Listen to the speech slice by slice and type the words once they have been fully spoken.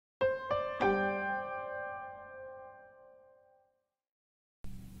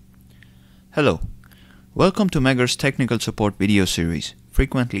Hello, welcome to Megger's Technical Support video series,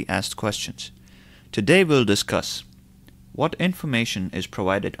 Frequently Asked Questions. Today we'll discuss what information is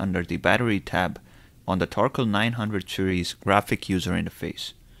provided under the Battery tab on the Torkel900 Series graphic user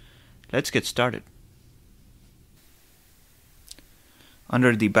interface. Let's get started.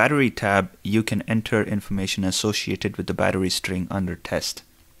 Under the Battery tab, you can enter information associated with the battery string under Test.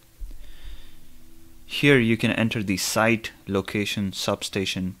 Here you can enter the site, location,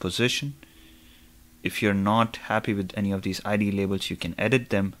 substation, position. If you're not happy with any of these ID labels, you can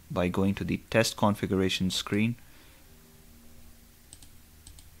edit them by going to the test configuration screen.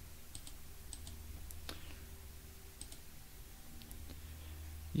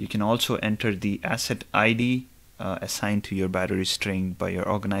 You can also enter the asset ID assigned to your battery string by your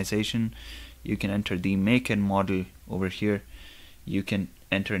organization. You can enter the make and model over here. You can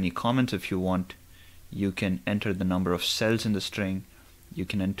enter any comments if you want. You can enter the number of cells in the string. You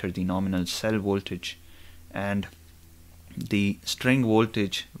can enter the nominal cell voltage, and the string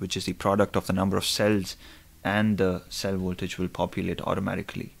voltage, which is the product of the number of cells and the cell voltage, will populate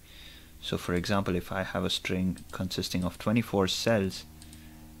automatically. So for example, if I have a string consisting of 24 cells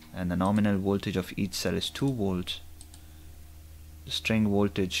and the nominal voltage of each cell is 2 volts, the string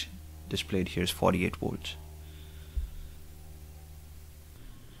voltage displayed here is 48 volts.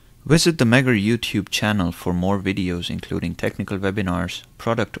 Visit the Megger YouTube channel for more videos including technical webinars,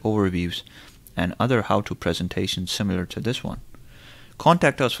 product overviews, and other how-to presentations similar to this one.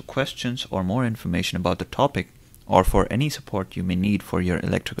 Contact us for questions or more information about the topic, or for any support you may need for your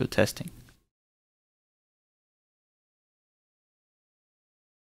electrical testing.